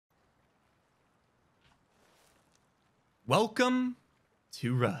Welcome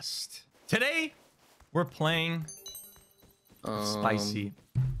to Rust. Today, we're playing spicy.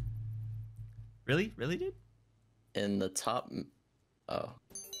 Really? Really, dude? In the top... Oh.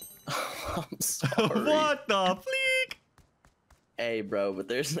 I'm sorry. What the fleek? Hey, bro, but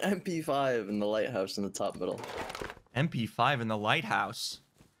there's an MP5 in the lighthouse in the top middle. MP5 in the lighthouse.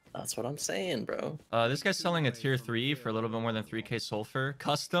 That's what I'm saying, bro. This guy's selling a tier 3 for a little bit more than 3k sulfur.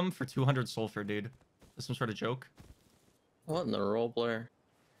 Custom for 200 sulfur, dude. Is some sort of joke? What in the role player?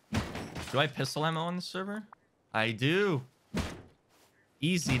 Do I have pistol ammo on the server? I do.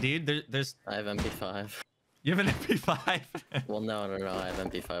 Easy, dude. There's... I have MP5. You have an MP5? Well, no. I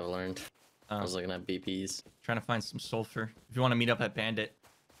have MP5 learned. I was looking at BPs. Trying to find some sulfur. If you want to meet up at Bandit.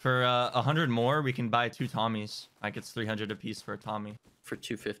 For 100 more, we can buy 2 Tommies. Like, it's 300 apiece for a Tommy. For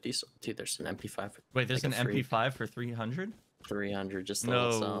 250, so, dude, there's an MP5. Wait, there's like an MP5 for 300? 300, just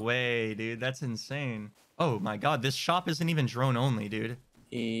no way, dude. That's insane. Oh my god, this shop isn't even drone only, dude.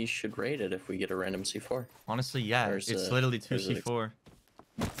 You should rate it if we get a random C4. Honestly, yeah. It's literally 2 C4.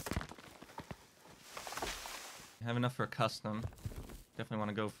 I have enough for a custom. Definitely want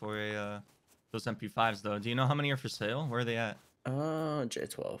to go for a those MP5s though. Do you know how many are for sale? Where are they at?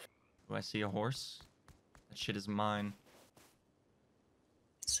 J12. Do I see a horse? That shit is mine.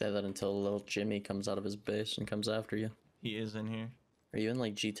 Say that until little Jimmy comes out of his base and comes after you. He is in here. Are you in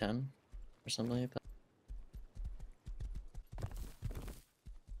like G10 or something like that?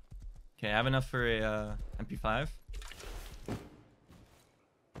 Okay, I have enough for a MP5.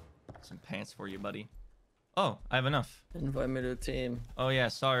 Some pants for you, buddy. Oh, I have enough. Invite me to a team. Oh yeah,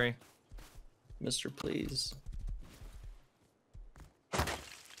 sorry. Mr. Please.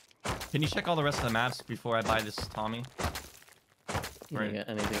 Can you check all the rest of the maps before I buy this Tommy? You think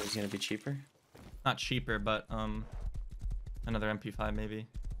anything is gonna be cheaper? Not cheaper, but another MP5 maybe.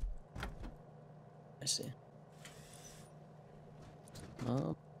 I see.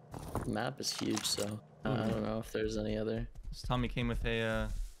 Well, the map is huge, so I don't know if there's any other. This Tommy came with a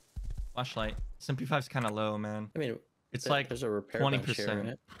flashlight. This MP5's kind of low, man. I mean, it's like there's a repair 20%. here,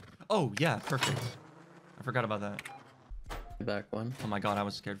 right? Oh yeah, perfect. I forgot about that. Back one. Oh my god, I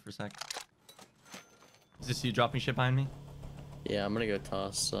was scared for a sec. Is this you dropping shit behind me? Yeah, I'm gonna go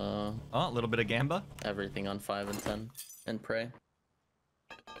toss oh, a little bit of gamba. everything on 5 and 10 and pray.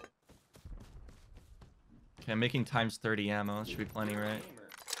 Okay, I'm making times 30 ammo. That should be plenty, right?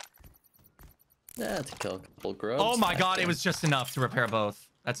 Yeah, to kill a couple grubs. Oh my god, it was just enough to repair both.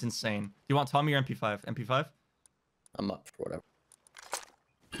 That's insane. Do you want Tommy or MP5? MP5? I'm up for whatever.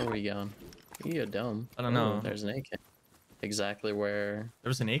 Where are we going? You go dome. I don't know. There's an AK. Exactly where... There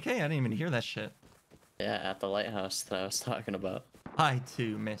was an AK? I didn't even hear that shit. Yeah, at the lighthouse that I was talking about. I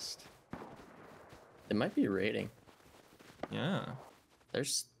too missed. It might be raiding. Yeah.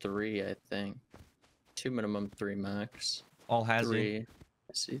 There's 3, I think. 2 minimum, 3 max. All has 3. I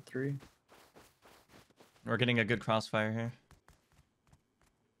see 3. We're getting a good crossfire here.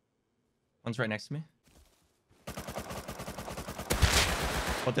 One's right next to me.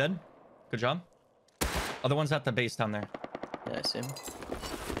 Both dead. Good job. Other one's at the base down there. Yeah, I see him.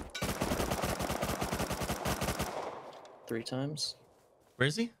 3 times. Where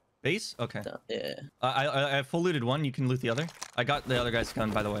is he? Base? Okay. No, yeah. I full looted one. You can loot the other. I got the other guy's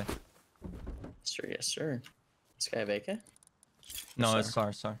gun, by the way. Sure, yes, sir. This guy have AK? No, it's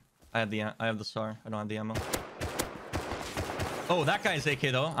SAR. I have the SAR. I don't have the ammo. Oh, that guy's AK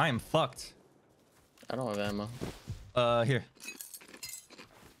though. I am fucked. I don't have ammo. Here.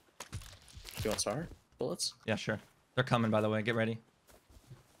 You want SAR? Bullets? Yeah, sure. They're coming, by the way. Get ready.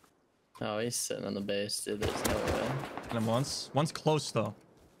 Oh, he's sitting on the base, dude. There's no way. Hit him once. One's close though.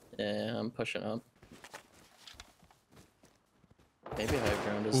 Yeah, I'm pushing up. Maybe high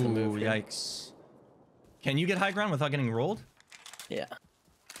ground is the move. Ooh, Here. yikes. Can you get high ground without getting rolled? Yeah.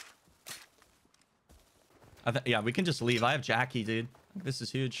 Yeah, we can just leave. I have Jackie, dude. This is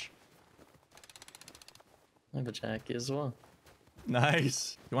huge. I have a Jackie as well.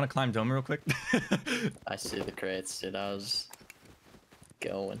 Nice. You want to climb dome real quick? I see the crates, dude. I was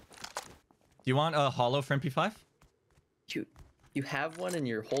going. Do you want a hollow for MP5? You have one and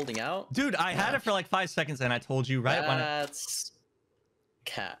you're holding out? Dude, I had it for like 5 seconds and I told you right when That's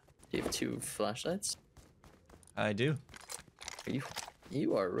cat. Do you have 2 flashlights? I do.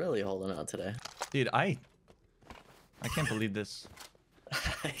 You are really holding out today. Dude, I can't believe this.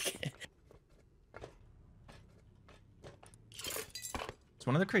 I can't. Is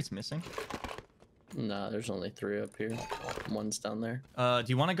one of the crates missing? Nah, there's only 3 up here. One's down there. Do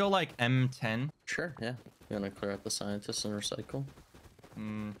you want to go like M10? Sure, yeah. You want to clear out the scientists and recycle?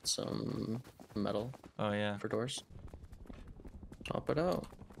 Some metal Oh yeah. for doors. Pop it out.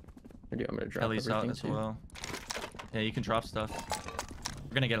 Or do you want me to drop Kelly's out everything as too? well. Yeah, you can drop stuff.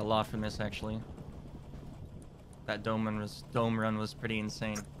 We're gonna get a lot from this, actually. That dome run was pretty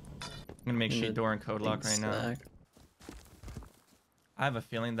insane. I'm gonna make sheet door and code lock right now. I have a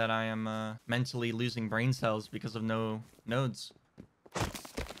feeling that I am mentally losing brain cells because of no nodes.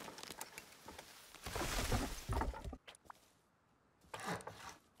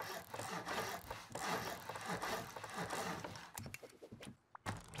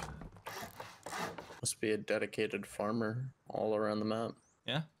 Must be a dedicated farmer all around the map.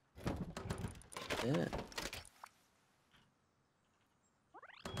 Yeah? Yeah.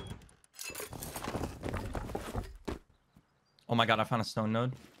 Oh my god, I found a stone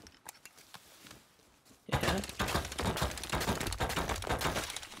node. Yeah.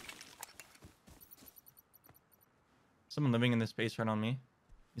 Someone living in this base right on me.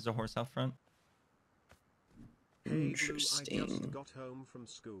 He's a horse out front. Interesting. I just got home from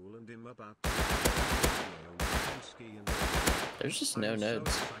school and I'm about There's just no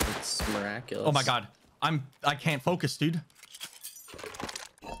nodes. It's miraculous. Oh my god. I can't focus, dude.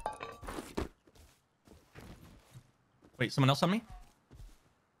 Wait, someone else on me?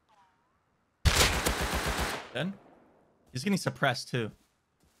 Dead? He's getting suppressed too.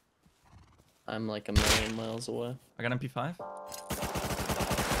 I'm like a million miles away. I got MP5.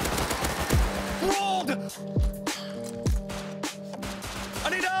 Rolled! I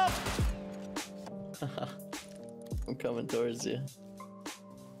need help! I'm coming towards you.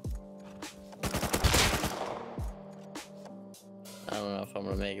 I don't know if I'm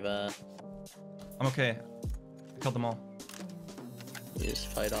gonna make that. I'm okay. Killed them all. You just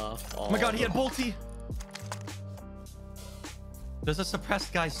fight off all. Oh my god, he had bolty! There's a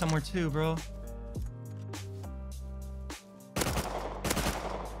suppressed guy somewhere too, bro.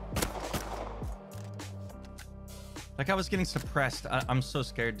 That guy was getting suppressed. I'm so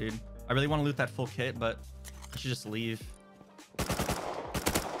scared, dude. I really want to loot that full kit, but I should just leave.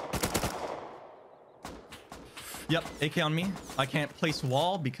 Yep, AK on me. I can't place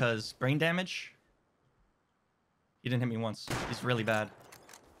wall because brain damage. He didn't hit me once. He's really bad.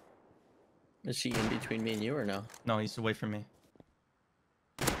 Is she in between me and you or no? No, he's away from me.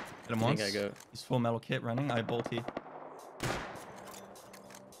 Hit him once. I go. He's full metal kit running. I bolty.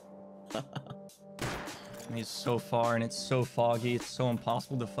 And he's so far and it's so foggy. It's so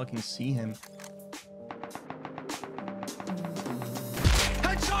impossible to fucking see him.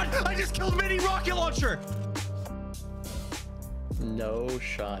 Headshot! I just killed mini rocket launcher! No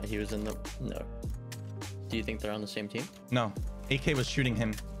shot. He was in the... No. Do you think they're on the same team? No. AK was shooting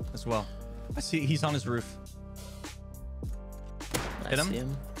him as well. I see he's on his roof. Hit him? See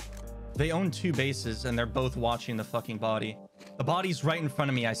him. They own two bases and they're both watching the fucking body. The body's right in front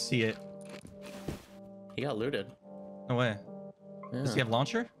of me. I see it. He got looted. No way. Yeah. Does he have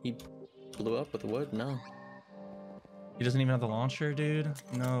launcher? He blew up with wood. No. He doesn't even have the launcher, dude.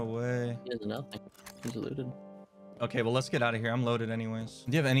 No way. He has nothing. He's looted. Okay, well, let's get out of here. I'm loaded anyways.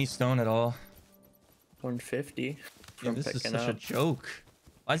 Do you have any stone at all? 150. Yeah, this is such a joke.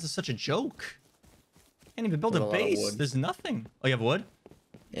 Why is this such a joke? Can't even build a base. There's nothing. Oh, you have wood?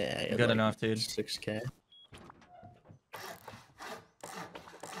 Yeah, good like enough, dude. 6K.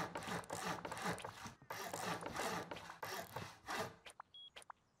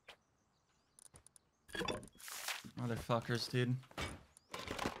 Motherfuckers, dude.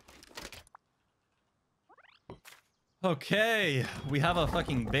 Okay, we have a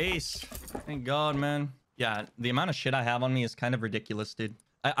fucking base. Thank God, man. Yeah, the amount of shit I have on me is kind of ridiculous, dude.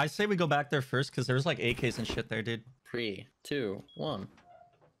 I say we go back there first because there's like AKs and shit there, dude. 3, 2, 1.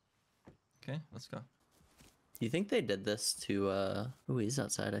 Okay, let's go. You think they did this to oh, he's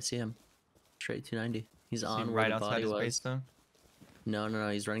outside. I see him. Straight 290. He's on where right the outside body his was. base, though. No,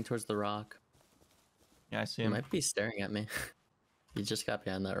 he's running towards the rock. Yeah, I see He him. might be staring at me. He just got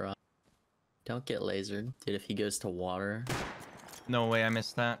behind that rock. Don't get lasered. Dude, if he goes to water... No way, I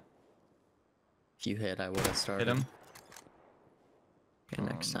missed that. If you hit, I would have started. Hit him. Okay,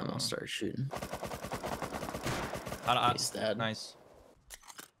 next time I'll start shooting. He's dead. Nice.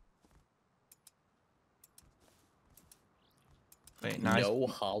 Wait, now no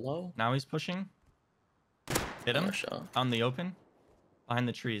hollow? Now he's pushing. Hit him. No shot. On the open. Behind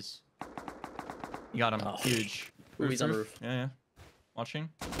the trees. You got him. Oh. Huge. Ooh, he's on the roof. Yeah. Watching.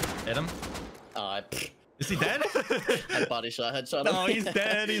 Hit him. Pfft. Is he dead? I body shot, headshot him. No, he's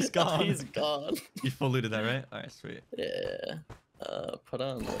dead. He's gone. He's gone. You full looted that, right? Alright, sweet. Yeah. Put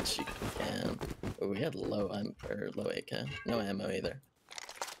on what you can. Oh, we had low low AK. No ammo either.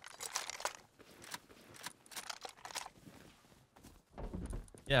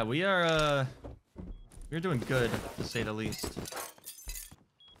 Yeah, we're doing good, to say the least.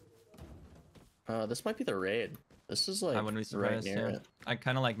 This might be the raid. This is like I wouldn't be right surprised. near Yeah. it. I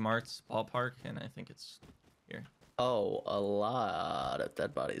kind of like Mart's ballpark, and I think it's here. Oh, a lot of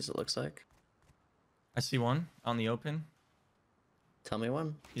dead bodies, it looks like. I see one on the open. Tell me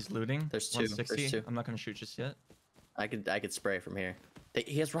one. He's looting. There's two. 160. There's two. I'm not gonna shoot just yet. I could spray from here.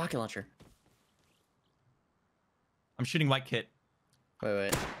 He has rocket launcher. I'm shooting white kit.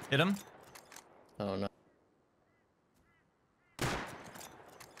 Wait. Hit him. Oh no.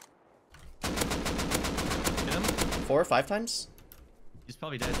 Hit him. 4 or 5 times? He's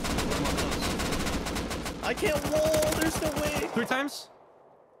probably dead. One more close. I can't roll. There's no way. 3 times.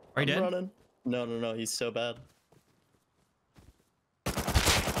 Are you I'm dead? running. No. He's so bad.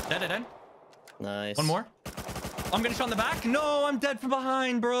 Dead. Nice. One more. I'm gonna shot in the back. No, I'm dead from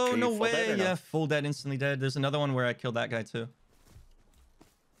behind, bro. Are you No full way. dead or no? Yeah, full dead, instantly dead. There's another one where I killed that guy too.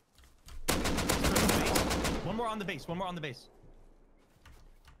 One more on the base.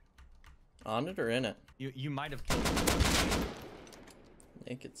 On it or in it? You might have killed him.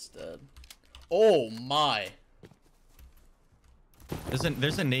 Naked's dead. Oh my.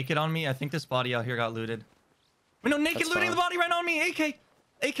 There's a naked on me. I think this body out here got looted. Wait, no, naked That's looting fine. the body right on me. AK.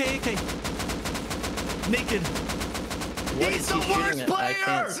 Naked. What He's is the he shooting worst at? I player!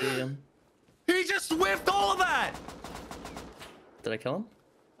 can't see him. He just whiffed all of that. Did I kill him?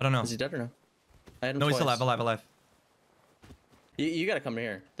 I don't know. Is he dead or no? I had him No, he's twice. alive. You gotta come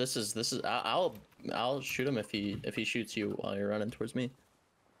here. This is. I'll shoot him if he shoots you while you're running towards me.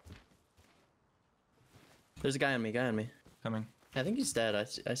 There's a guy on me. Coming. I think he's dead.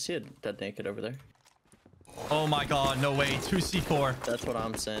 I see a dead naked over there. Oh my god, no way. 2C4. That's what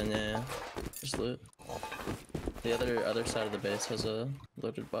I'm saying. Yeah. Just loot. The other side of the base has a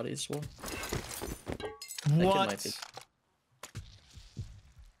loaded body as well. What?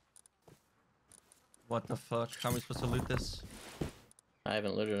 What the fuck? How are we supposed to loot this? I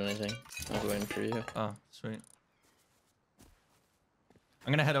haven't looted anything. I was waiting for you. Oh, sweet.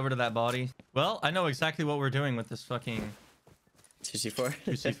 I'm gonna head over to that body. Well, I know exactly what we're doing with this fucking 2C4.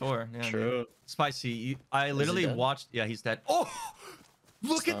 2C4. Yeah, True. dude. Spicy. I literally dead? watched. Yeah, he's dead. Oh!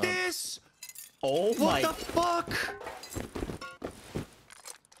 Look at Stop. this! Oh What my! the fuck?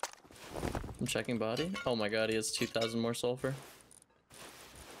 I'm checking body. Oh my god, he has 2,000 more sulfur.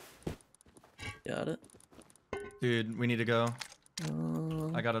 Got it. Dude, we need to go.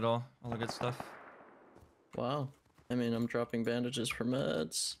 I got it all. All the good stuff. Wow. I mean, I'm dropping bandages for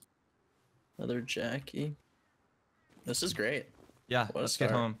meds. Another Jackie. This is great. Yeah, What a let's get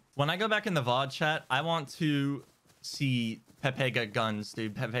start. home. When I go back in the VOD chat, I want to see Pepega guns,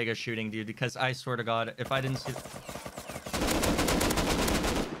 dude. Pepega shooting, dude. Because I swear to God, if I didn't see...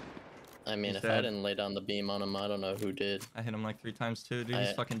 I mean, He's if I dead. didn't lay down the beam on him, I don't know who did. I hit him like 3 times too, dude.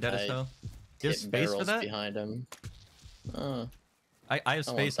 He's fucking dead as I hell. Do you have Hit space for barrels that? behind him. I have I want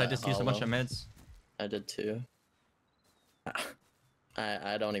space. I that just used a bunch of hollow. meds. I did too.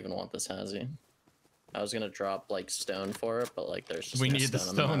 I don't even want this Hazzy. I was gonna drop like stone for it, but like there's just We no needed the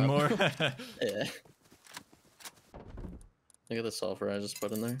stone on stone more. map. Yeah. Look at the sulfur I just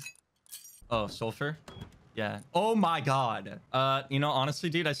put in there. Oh, sulfur? Yeah. Oh my god. You know, honestly,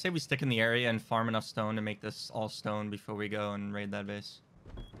 dude, I say we stick in the area and farm enough stone to make this all stone before we go and raid that base.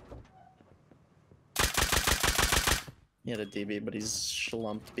 He had a DB, but he's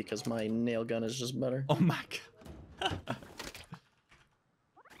schlumped because my nail gun is just better. Oh my god.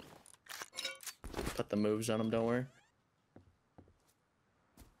 Put the moves on him, don't worry.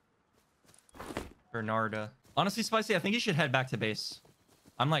 Bernarda. Honestly, Spicy, I think you should head back to base.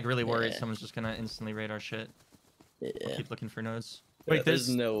 I'm like really worried Yeah. someone's just gonna instantly raid our shit. I'll Yeah. keep looking for nodes. Yeah, Wait, there's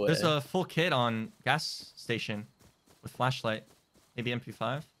no there's way. a full kit on gas station with flashlight. Maybe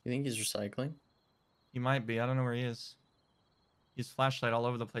MP5? You think he's recycling? He might be. I don't know where he is. He's flashlight all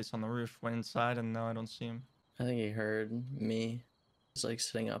over the place on the roof. Went inside and now I don't see him. I think he heard me. He's like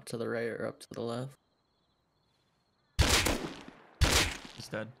sitting up to the right or up to the left. He's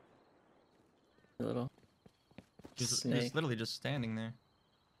dead. A little. He's Snake. literally just standing there.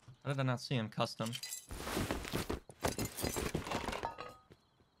 How did I not see him? Custom.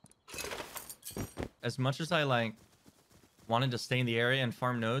 As much as I like wanted to stay in the area and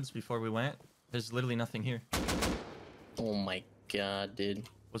farm nodes before we went, there's literally nothing here. Oh my god, dude.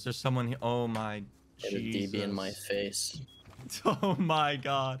 Was there someone here? Oh my Hit a DB in my Jesus. face. Oh my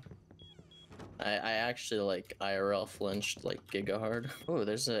god. I actually like IRL flinched like giga hard. Oh,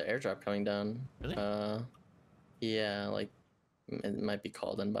 there's an airdrop coming down. Really? Yeah, like it might be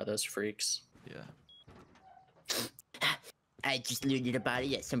called in by those freaks. Yeah. I just looted a body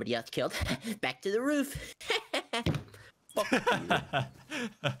that somebody else killed. Back to the roof.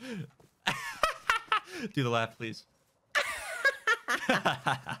 Do the laugh, please.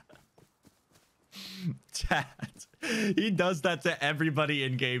 Chat. He does that to everybody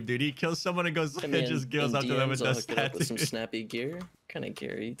in game, dude. He kills someone and goes I and mean, just goes in up to them and DMs, I'll does hook it up that. with some Dude. snappy gear. What kind of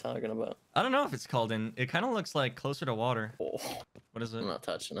gear are you talking about? I don't know if it's called in. It kind of looks like closer to water. Oh, What is it? I'm not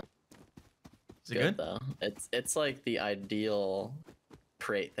touching it. Is it good? Though. It's like the ideal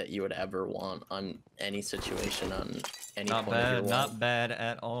crate that you would ever want on any situation on any Not point of your bad. wall. Not bad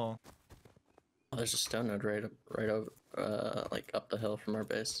at all. Oh, there's a stone node right over like up the hill from our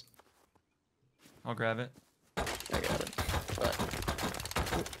base. I'll grab it. I got it. But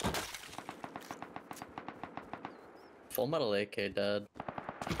Full Metal AK dead.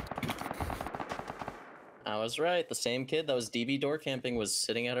 I was right. The same kid that was DB door camping was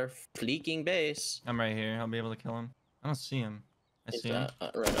sitting at our fleeking base. I'm right here. I'll be able to kill him. I don't see him. I He's see him.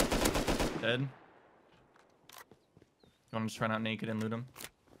 right up. Dead. You want to just run out naked and loot him?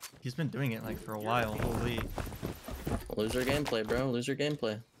 He's been doing it like for a while. Holy. Loser gameplay, bro. Loser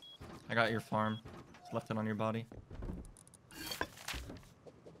gameplay. I got your farm. Just left it on your body.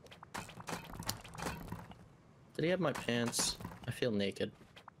 Did he have my pants? I feel naked.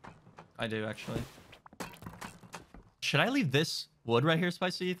 I do actually. Should I leave this wood right here,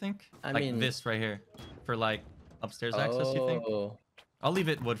 Spicy, you think? I like mean- this right here. For like upstairs access, you think? Oh, I'll leave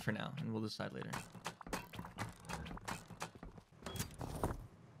it wood for now and we'll decide later.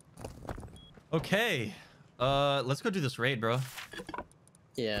 Okay. Let's go do this raid, bro.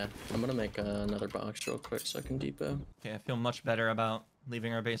 yeah. I'm gonna make another box real quick so I can depot. Okay, I feel much better about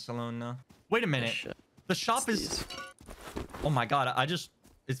leaving our base alone now. Wait a minute. Shit. The shop It's is... these. Oh my god, I just...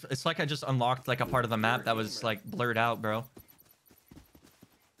 It's like I just unlocked like a part of the map that was like blurred out, bro.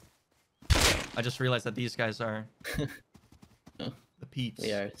 I just realized that these guys are the peeps.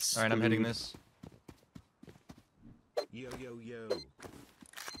 We are Alright, I'm hitting screwed. this. Yo yo yo.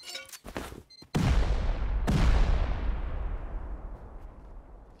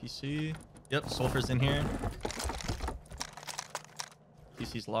 PC. Yep, Sulfur's in here.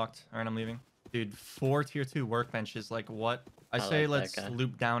 PC's locked. Alright, I'm leaving. Dude, 4 tier 2 workbenches. Like, what? I say like let's that guy.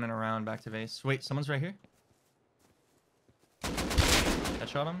 loop down and around back to base. Wait, someone's right here?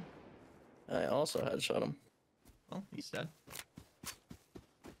 Headshot him? I also headshot him. Well, he's dead.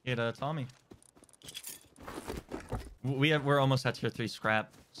 He had Tommy. We're almost at tier 3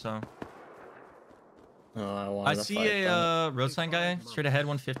 scrap, so... Oh, I wanted I to see fight them. a road sign guy straight ahead,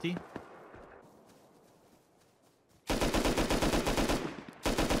 150.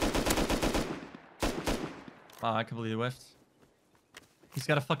 Wow, I completely whiffed. He's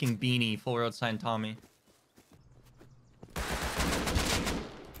got a fucking beanie, full road sign Tommy.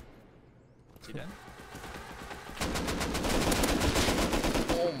 Is he dead?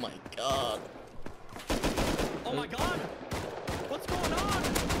 Oh my god. Oh my god! What's going on?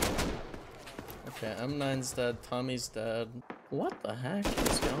 Okay, M9's dead. Tommy's dead. What the heck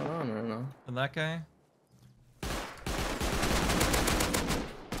is going on right now? And that guy?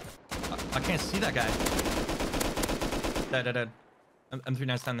 I can't see that guy. Dead. I'm 3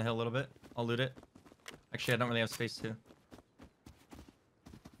 nights down the hill a little bit. I'll loot it. Actually, I don't really have space to.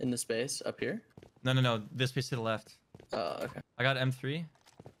 In the space up here? No. This space to the left. Oh, okay. I got M3.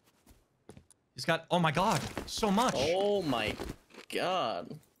 He's got... Oh my god! So much! Oh my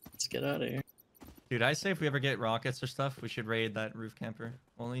god. Let's get out of here. Dude, I say if we ever get rockets or stuff, we should raid that roof camper.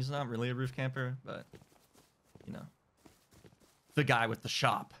 Well, he's not really a roof camper, but... You know. The guy with the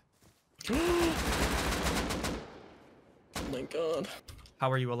shop. Oh my god.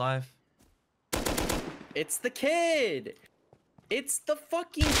 How are you alive? It's the kid! It's the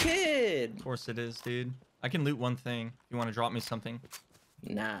fucking kid! Of course it is, dude. I can loot one thing if you want to drop me something.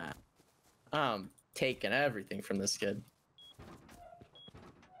 Nah. I'm taking everything from this kid.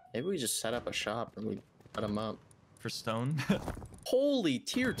 Maybe we just set up a shop and we put him up. For stone? Holy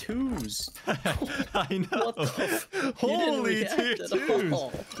tier 2s! I know. What the You didn't Holy react tier at 2s.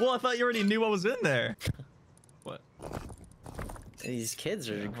 all. Well, I thought you already knew what was in there. What? These kids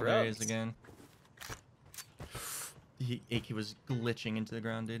are Yeah, well, there he is gross. again. The AK was glitching into the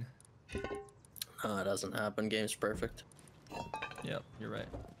ground, dude. Oh, it doesn't happen. Game's perfect. Yep, you're right.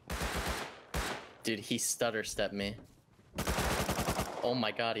 Dude, he stutter stepped me. Oh my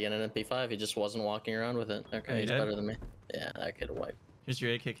god, he had an MP5. He just wasn't walking around with it. Okay, he he's did? better than me. Yeah, that kid wipe. Here's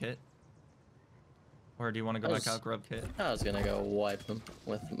your AK kit. Or do you want to go I back was- out grub kit? I was gonna go wipe him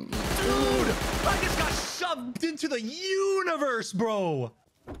with. Dude! I just got shoved into the universe, bro!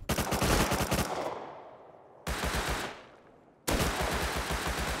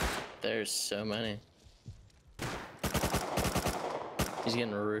 There's so many. He's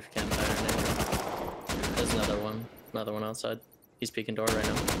getting a roof cam fire now. There's another one. Another one outside. He's peeking door right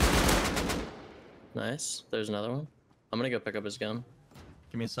now. Nice. There's another one. I'm gonna go pick up his gun.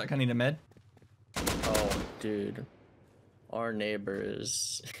 Give me a sec, I need a med. Oh, dude. Our neighbor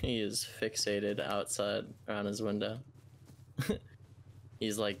he is fixated outside on his window.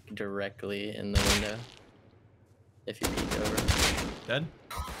 He's like directly in the window. If you peek over. Dead?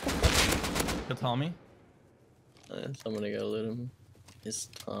 Good Tommy. Somebody go loot him. His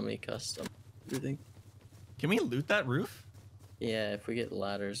Tommy custom. Everything. Can we loot that roof? Yeah, if we get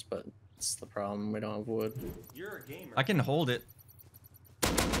ladders, but it's the problem. We don't have wood. You're a gamer. I can hold it.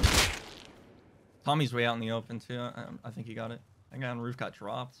 Tommy's way out in the open too. I think he got it. That guy on the roof got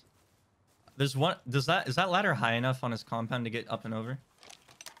dropped. There's one. Is that ladder high enough on his compound to get up and over?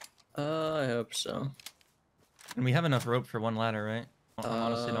 I hope so. And we have enough rope for one ladder, right? I'm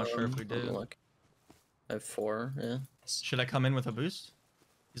honestly not sure if we do. Look, I have 4. Yeah. Should I come in with a boost?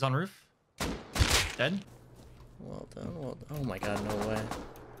 He's on roof. Dead. Well done. Well done. Oh my god, no way.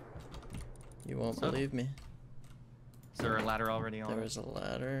 You won't What's up? believe me. Is there a ladder already on? There is a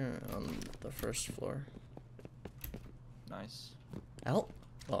ladder on the first floor. Nice. Out?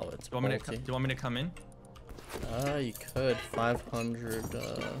 Oh, it's Do you want me bulky. do you want me to come in? You could. 500,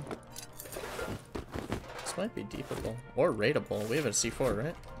 This might be deepable. Or raidable. We have a C4,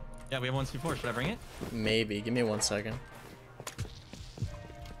 right? Yeah, we have 1C4. Should I bring it? Maybe. Give me 1 second.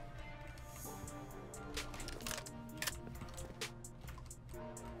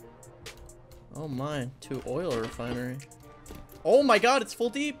 Oh my, to oil refinery. Oh my god, it's full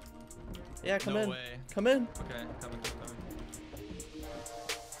deep! Yeah, come No in. way. Come in. Okay, coming.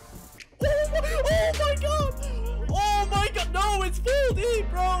 Oh my god! Oh my god! No, it's full deep,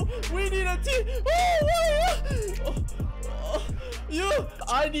 bro! We need a team! Oh my god!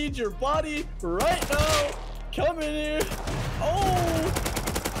 I need your body right now! Come in here!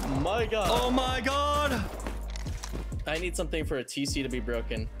 Oh my god! Oh my god! I need something for a TC to be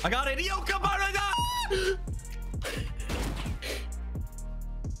broken. I got it! Yo, come on!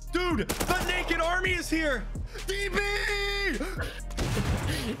 Dude, the naked army is here! DB!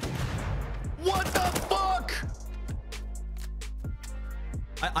 What the fuck?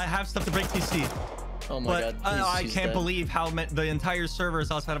 I have stuff to break TC. Oh my But god. I he's can't dead. believe how the entire server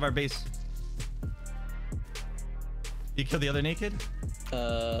is outside of our base. You killed the other naked?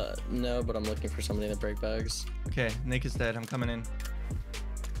 No, but I'm looking for somebody to break bags. Okay, naked's dead. I'm coming in.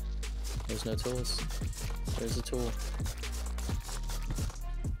 There's no tools. There's a tool.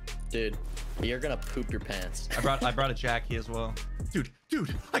 Dude, you're gonna poop your pants. I brought a Jackie as well. Dude,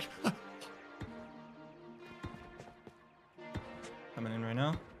 coming in right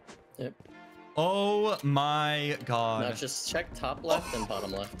now. Yep. Oh my god. Now just check top left and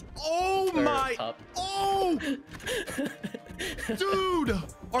bottom left. Oh Or my. top. Oh, dude,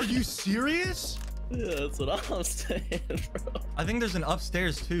 are you serious? Yeah, that's what I'm saying, bro. I think there's an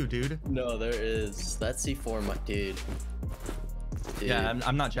upstairs too, dude. No, there is. That's C4, my dude. Yeah,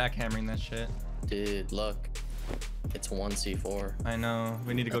 I'm not jackhammering that shit. Dude, look. It's 1 C4. I know.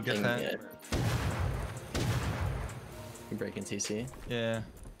 We need to go get Nothing that. yet. You breaking TC? Yeah.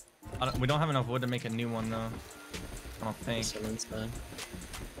 We don't have enough wood to make a new one though. I don't think. Some inside.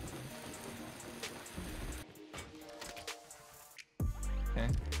 Okay.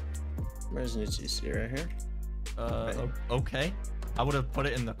 Where's new TC? Right here? Okay. I would have put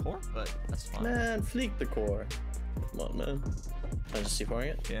it in the core, but that's fine. Man, fleek the core. Come on, man. I just C4ing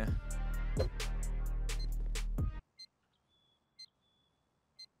it? Yeah.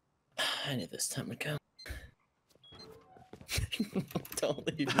 I knew this time would come. Don't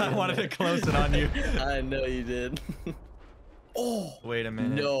leave me I in wanted there. to close it on you. I know you did. Oh! Wait a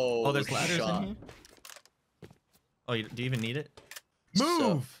minute. No. Oh, there's ladders shot. in here? Oh, do you even need it?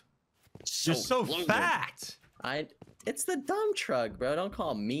 So- Move! You're so loaded. fat! It's the dump truck, bro. Don't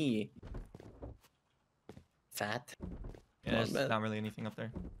call me fat. Yeah, Come on, there's man. not really anything up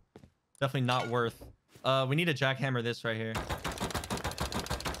there. Definitely not worth. We need to jackhammer this right here.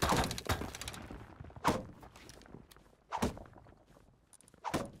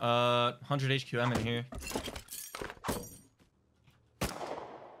 Uh, 100 HQM in here.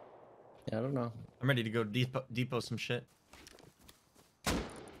 Yeah, I don't know. I'm ready to go depot some shit.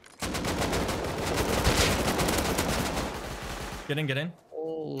 Get in.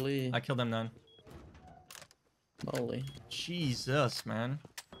 Holy I killed them none. moly. Jesus, man.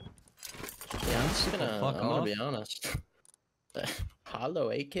 Yeah, I'm just gonna. fuck I'm gonna off. be honest. The Hollow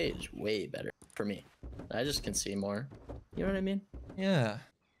AK is way better for me. I just can see more. You know what I mean? Yeah.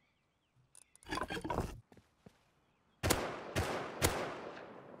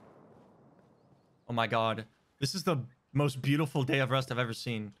 Oh my god. This is the most beautiful day of rest I've ever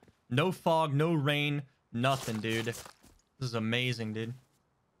seen. No fog, no rain, nothing, dude. This is amazing, dude.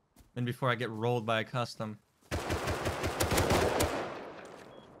 And before I get rolled by a custom.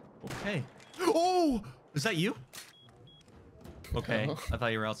 Okay. Oh, is that you? Okay, No. I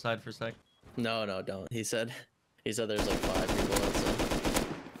thought you were outside for a sec. No, don't. He said there's like 5 people outside.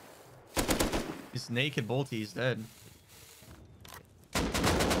 He's naked, Bolty. He's dead.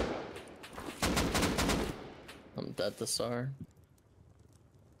 I'm dead to SAR.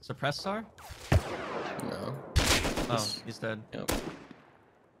 Suppress star? No. Oh, he's dead. Yep.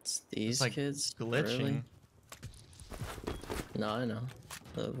 It's these It's like kids glitching. Really? No, I know.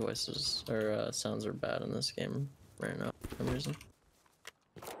 The voices or sounds are bad in this game right now for some reason.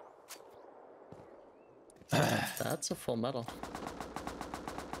 That's a full metal.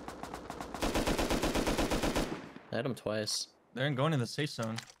 I hit him twice. They're going in the safe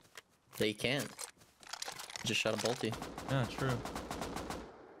zone. They can't. Just shot a bolty. Yeah, true.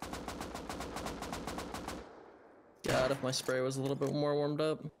 God, if my spray was a little bit more warmed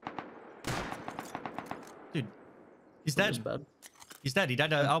up. Dude, he's That was dead. bad. He's dead. He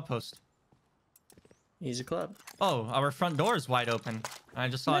died at outpost. Easy clap. Oh, our front door is wide open. I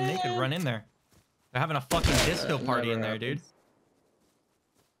just saw a naked run in there. They're having a fucking disco party in there, dude.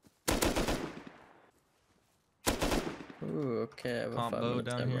 Ooh, okay. I have a Combo 5-minute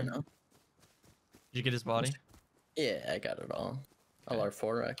down timer here. now. Did you get his body? Yeah, I got it all.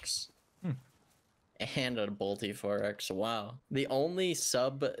 LR4X. And a bolty 4X. Wow. The only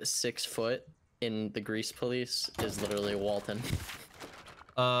sub 6 foot in the Grease Police is literally Walton.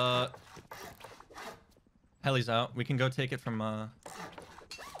 Heli's out. We can go take it from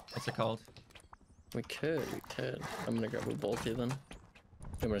what's it called? We could. I'm gonna grab a bolty then.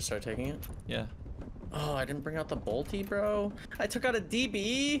 I'm gonna start taking it. Yeah. Oh, I didn't bring out the bolty, bro. I took out a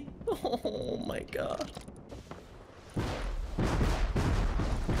DB. Oh my god.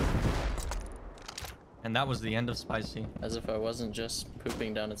 And that was the end of Spicy. As if I wasn't just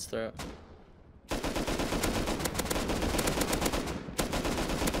pooping down its throat.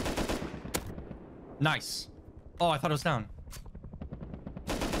 Nice. Oh, I thought it was down.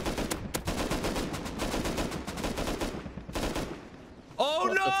 Oh What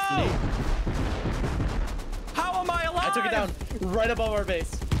the no! fleet? How am I alive? I took it down right above our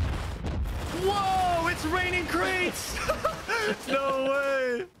base. Whoa! It's raining crates! No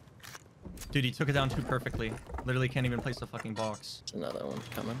way! Dude, he took it down too perfectly. Literally can't even place a fucking box. There's another one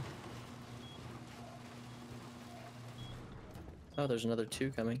coming. Oh, there's another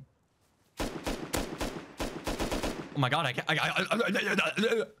 2 coming. Oh my god, I can't.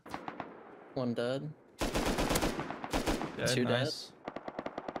 One dead. Dead, 2 dead. nice.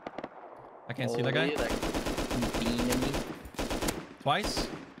 I can't see that guy. That bean in me. Twice?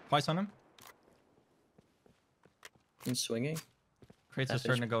 Twice on him? I'm swinging. Crates are Half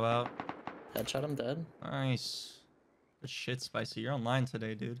starting to go out. Headshot him dead. Nice. Good shit, Spicy. You're online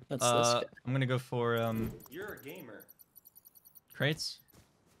today, dude. That's this guy. I'm gonna go for You're a gamer. Crates.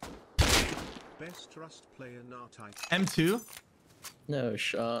 Best Rust player not I. M2. No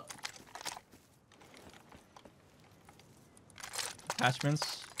shot.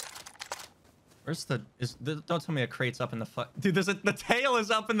 Attachments. Where's don't tell me a crate's up in the dude, the tail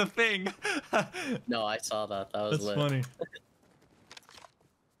is up in the thing. No, I saw that. That was That's lit. funny.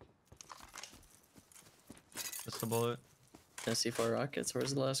 Just a bullet. SC4 rockets.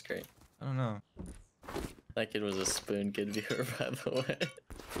 Where's the last crate? I don't know. That kid was a spoon kid viewer, by the way.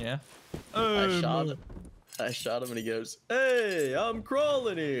 Yeah. I shot him. I shot him and he goes, "Hey, I'm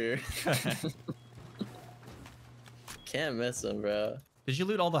crawling here." Can't miss him, bro. Did you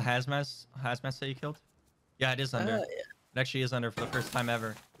loot all the hazmats that you killed? Yeah, it is under. Yeah. It actually is under for the first time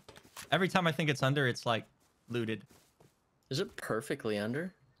ever. Every time I think it's under, it's like looted. Is it perfectly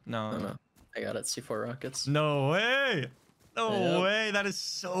under? No. Oh, no. I got it. C4 rockets. No way. No Yep. way. That is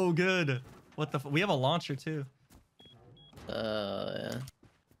so good. What the? We have a launcher too. Yeah.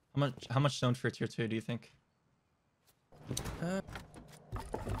 How much stone for tier 2 do you think? I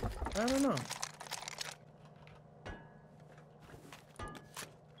don't know.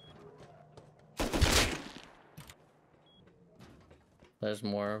 There's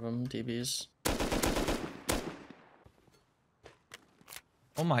more of them, DBs.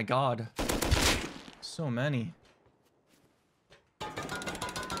 Oh my god. So many.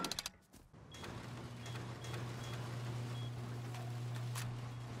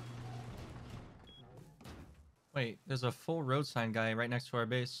 Wait, there's a full road sign guy right next to our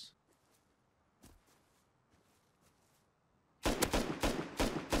base.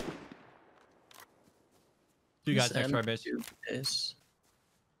 Two guys next to our base. Base.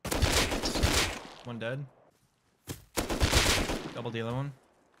 One dead. Double the other one.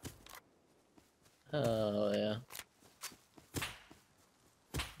 Oh, yeah.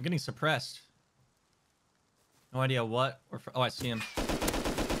 I'm getting suppressed. No idea what. Oh, I see him.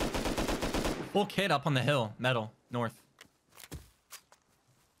 Full kit up on the hill. Metal. North.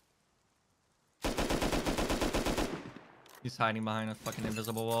 He's hiding behind a fucking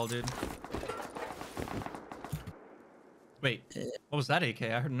invisible wall, dude. Wait. What was that AK?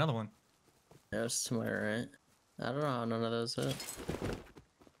 I heard another one. Yeah, it's to my right. I don't know how none of those hit.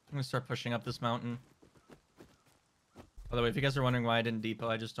 I'm gonna start pushing up this mountain. By the way, if you guys are wondering why I didn't depot,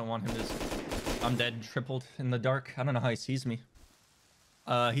 I just don't want him to... I'm dead, tripled in the dark. I don't know how he sees me.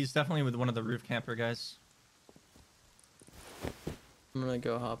 He's definitely with one of the roof camper guys. I'm gonna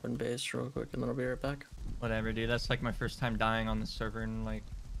go hop in base real quick and then I'll be right back. Whatever, dude. That's like my first time dying on the server in like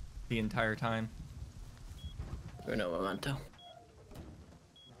the entire time. We know memento.